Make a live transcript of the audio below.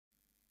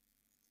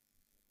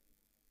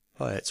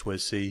Hi, it's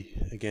Wes C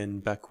again,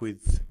 back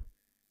with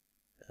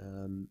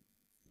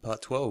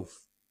part 12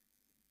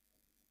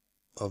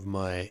 of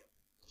my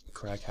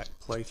Crag hack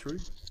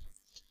playthrough.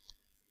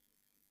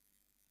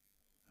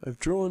 I've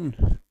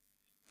drawn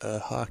a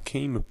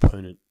Hakim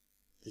opponent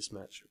this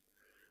match,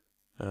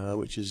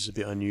 which is a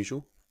bit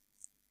unusual.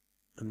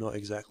 I'm not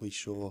exactly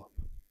sure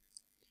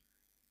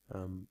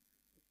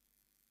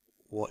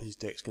what his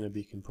deck's going to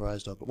be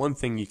comprised of, but one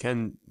thing you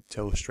can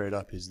tell straight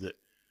up is that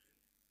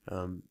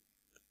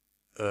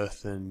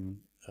Earth and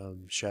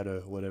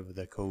Shadow, whatever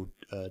they're called,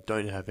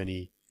 don't have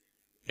any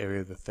area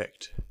of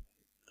effect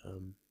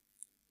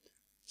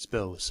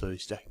spells, so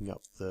stacking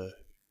up the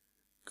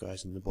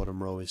guys in the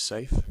bottom row is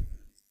safe.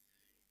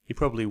 He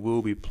probably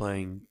will be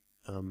playing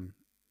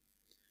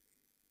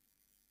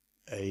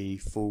a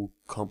full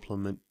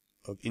complement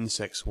of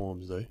insect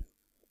swarms though,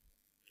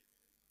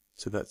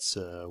 so that's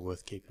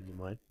worth keeping in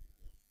mind.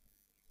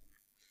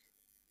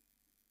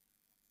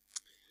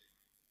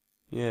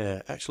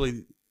 Yeah,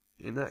 actually,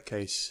 in that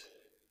case,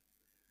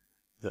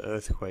 the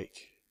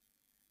Earthquake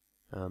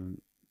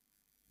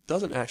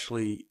doesn't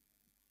actually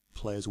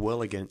play as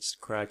well against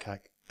Crag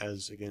hack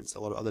as against a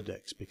lot of other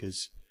decks,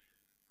 because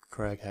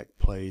Crag hack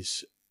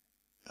plays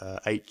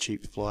 8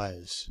 cheap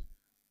flyers,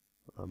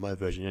 my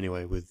version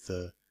anyway, with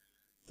the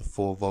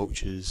 4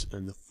 vultures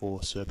and the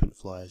 4 serpent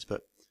flyers,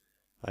 but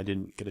I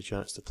didn't get a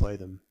chance to play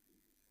them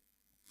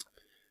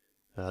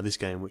this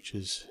game, which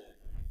is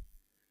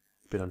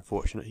a bit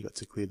unfortunate. He got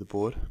to clear the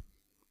board.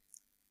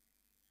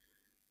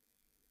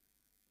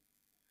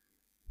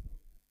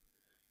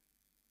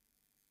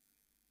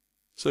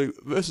 So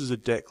versus a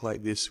deck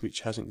like this,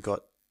 which hasn't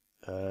got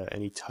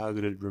any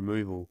targeted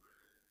removal,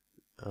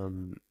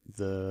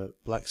 the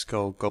Black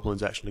Skull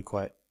Goblin's actually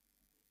quite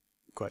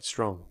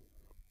strong.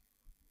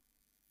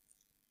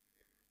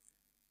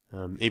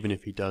 Even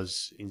if he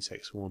does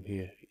Insect Swarm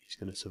here, he's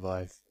going to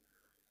survive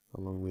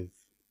along with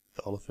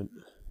the Elephant.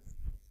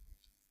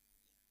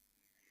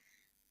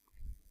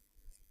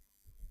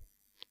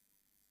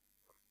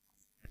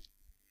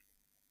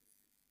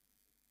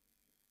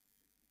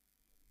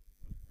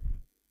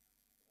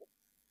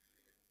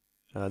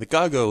 The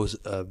Gargoyles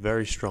are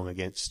very strong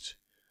against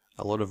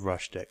a lot of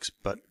rush decks,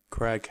 but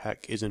Crag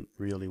hack isn't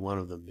really one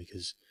of them,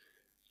 because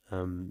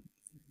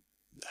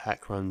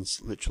hack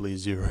runs literally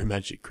 0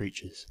 magic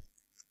creatures.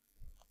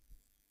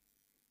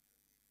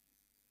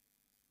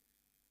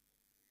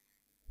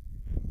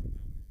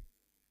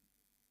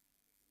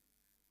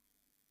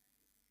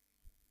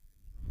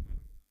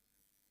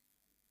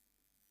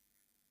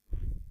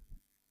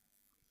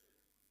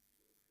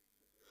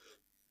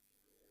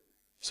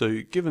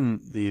 So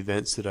given the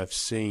events that I've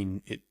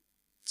seen, it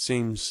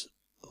seems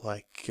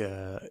like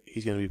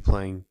he's going to be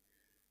playing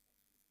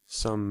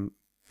some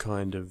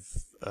kind of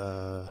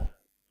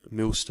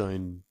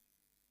millstone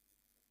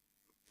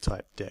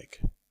type deck.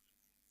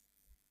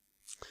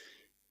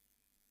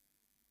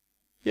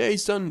 Yeah,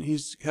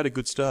 he's had a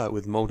good start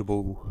with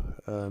multiple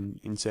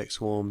insect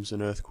swarms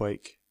and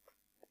earthquake.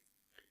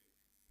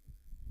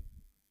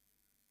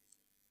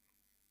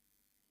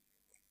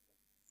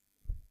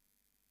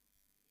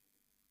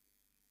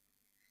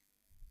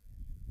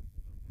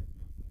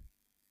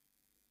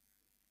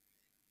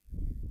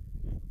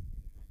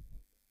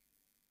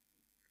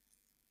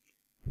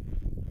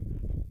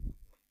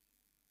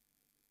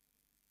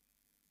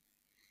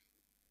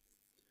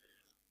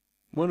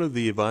 One of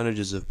the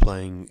advantages of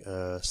playing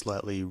a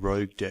slightly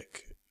rogue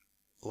deck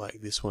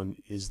like this one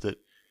is that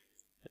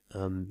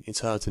it's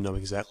hard to know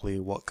exactly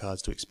what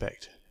cards to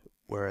expect,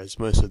 whereas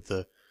most of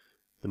the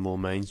more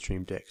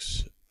mainstream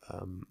decks,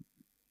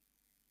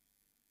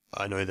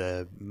 I know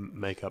their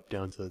makeup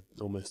down to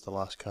almost the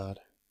last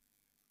card.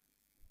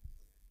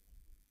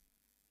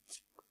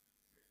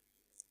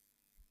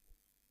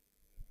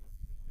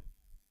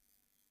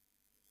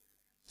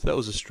 So that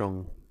was a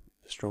strong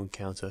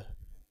counter,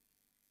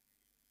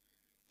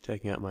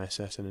 taking out my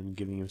assassin and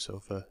giving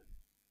himself a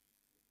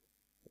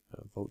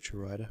vulture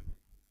rider.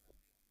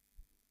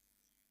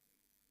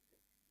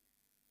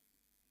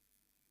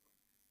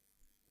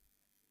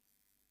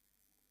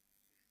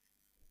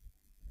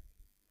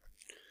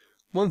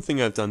 One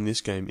thing I've done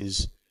this game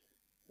is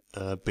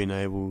been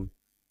able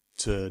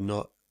to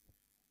not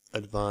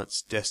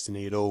advance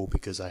Destiny at all,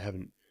 because I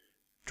haven't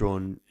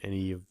drawn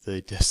any of the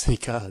Destiny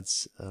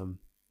cards.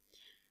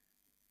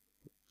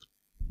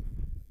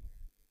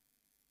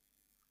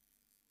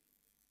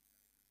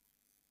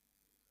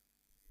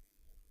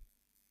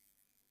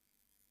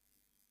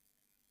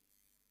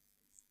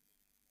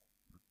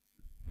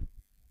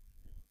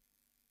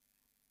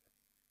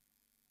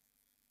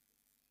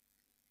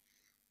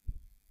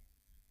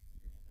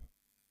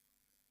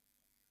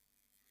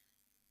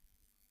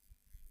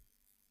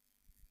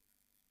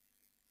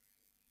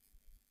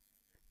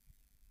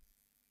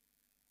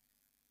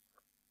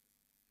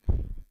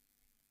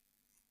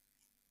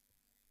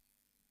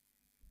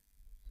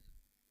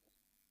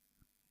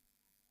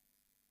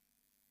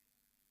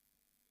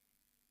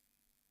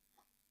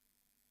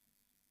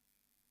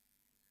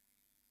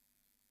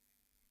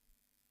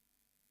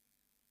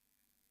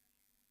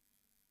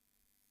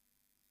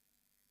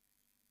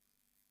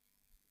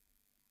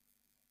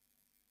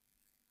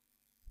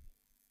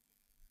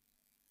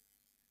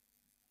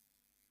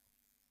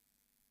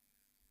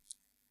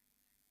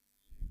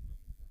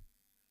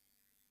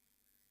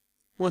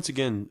 Once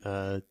again,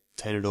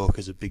 Tainted Orc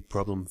is a big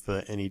problem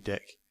for any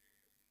deck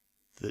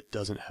that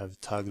doesn't have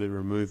targeted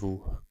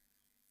removal.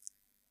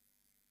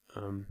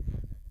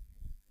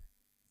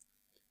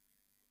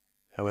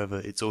 However,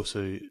 it's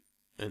also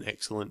an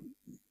excellent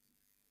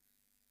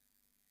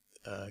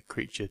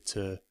creature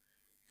to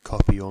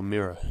copy or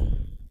mirror.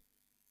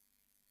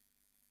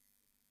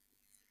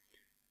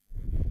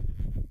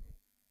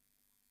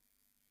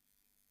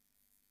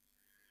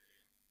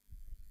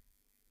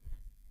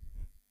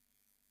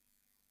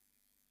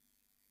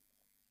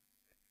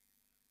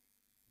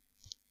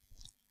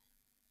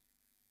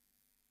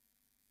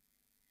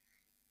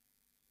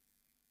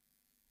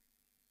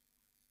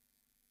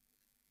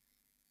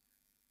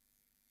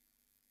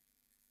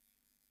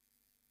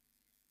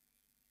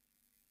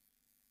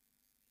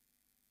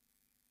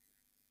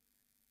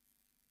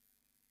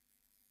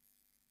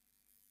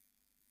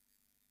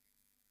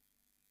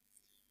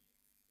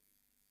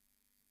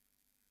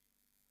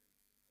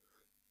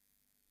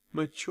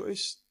 My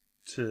choice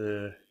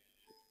to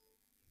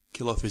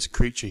kill off his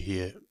creature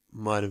here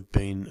might have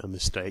been a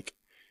mistake.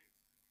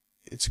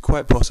 It's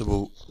quite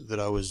possible that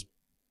I was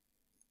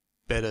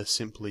better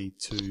simply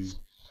to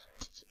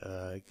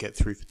get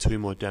through for 2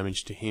 more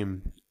damage to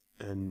him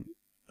and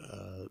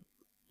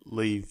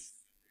leave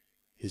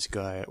his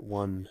guy at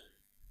one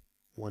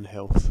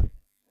health.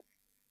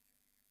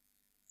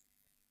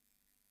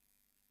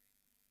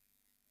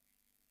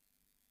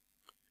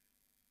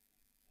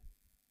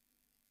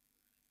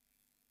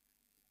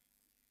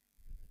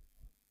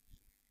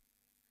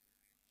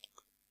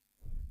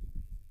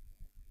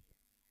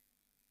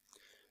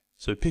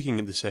 So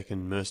picking the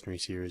second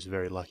Mercenaries here is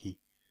very lucky,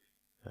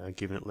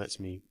 given it lets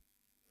me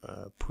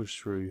push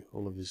through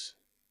all of his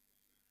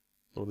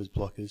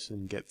blockers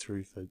and get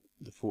through for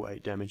the full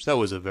 8 damage. That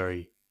was a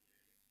very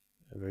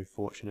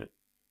fortunate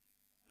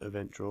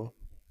event draw.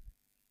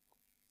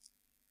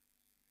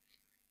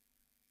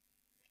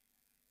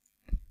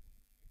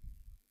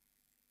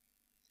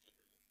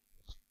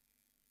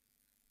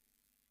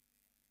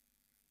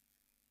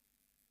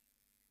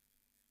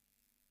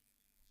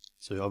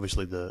 So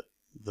obviously the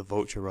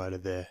Vulture Rider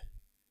there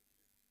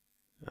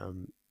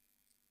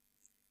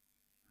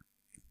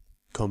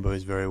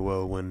combos very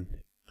well when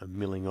I'm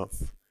milling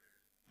off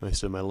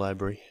most of my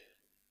library.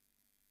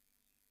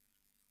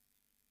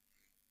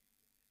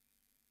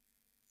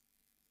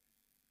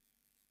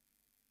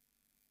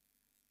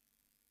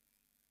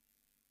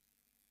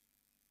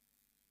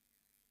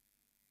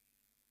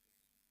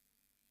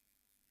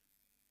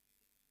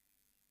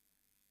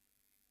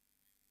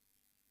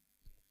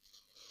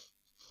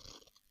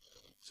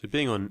 So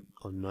being on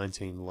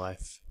 19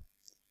 life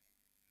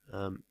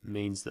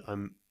means that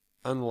I'm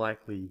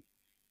unlikely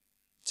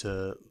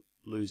to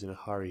lose in a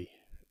hurry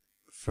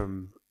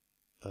from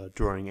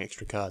drawing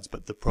extra cards,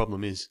 but the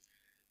problem is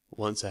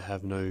once I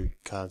have no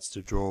cards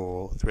to draw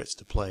or threats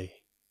to play,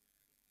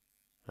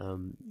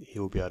 he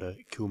will be able to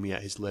kill me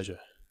at his leisure.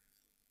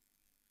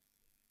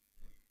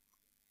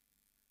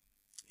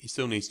 He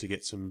still needs to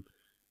get some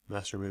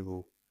mass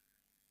removal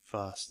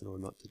fast in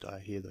order not to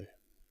die here though.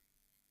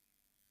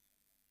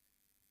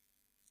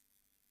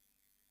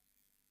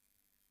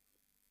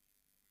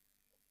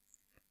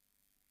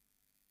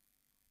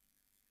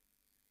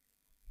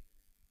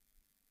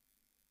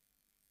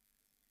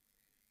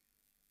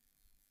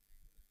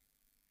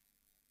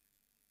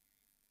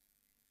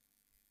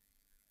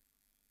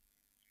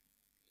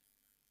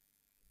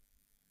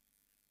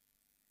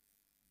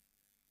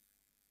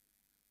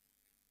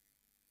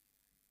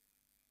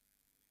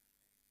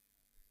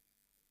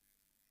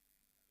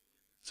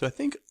 So I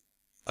think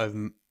I've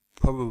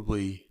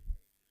probably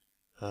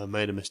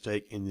made a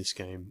mistake in this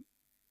game,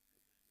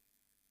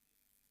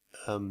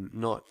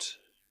 not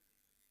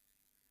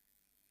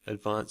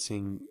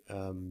advancing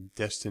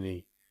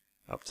Destiny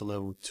up to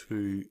level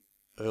 2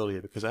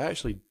 earlier, because I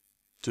actually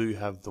do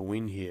have the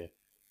win here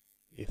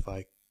if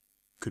I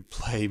could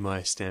play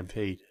my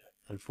Stampede.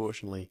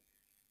 Unfortunately,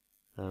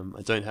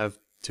 I don't have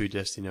 2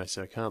 Destiny,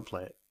 so I can't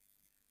play it.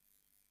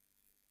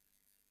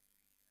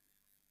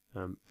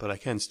 But I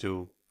can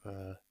still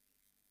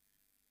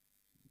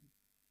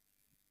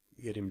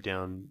get him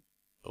down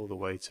all the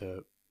way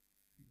to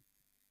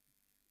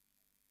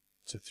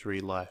 3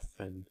 life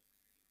and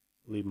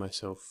leave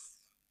myself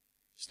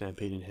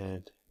Stampede in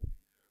hand.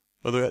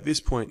 Although at this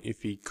point,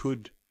 if he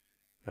could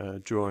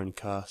draw and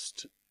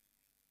cast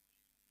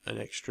an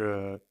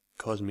extra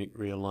Cosmic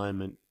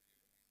Realignment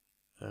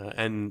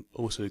and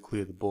also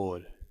clear the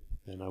board,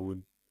 then I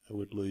would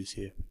lose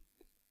here.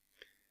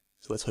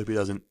 So let's hope he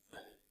doesn't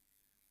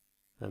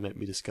make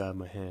me discard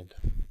my hand.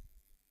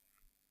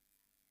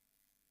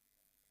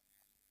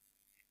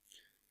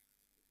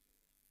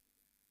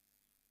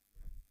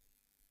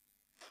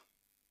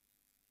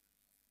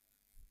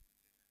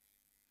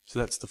 So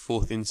that's the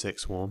 4th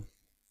Insect Swarm,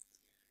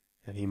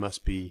 and he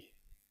must be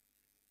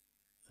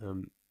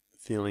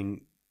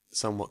feeling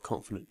somewhat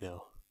confident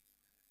now.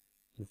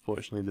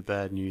 Unfortunately, the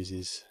bad news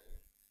is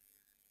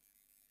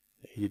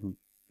that he didn't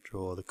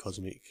draw the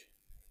Cosmic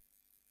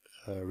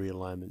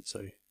Realignment, so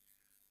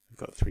I've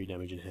got 3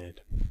 damage in hand.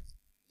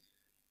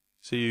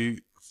 See you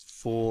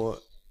for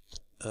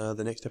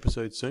the next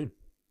episode soon.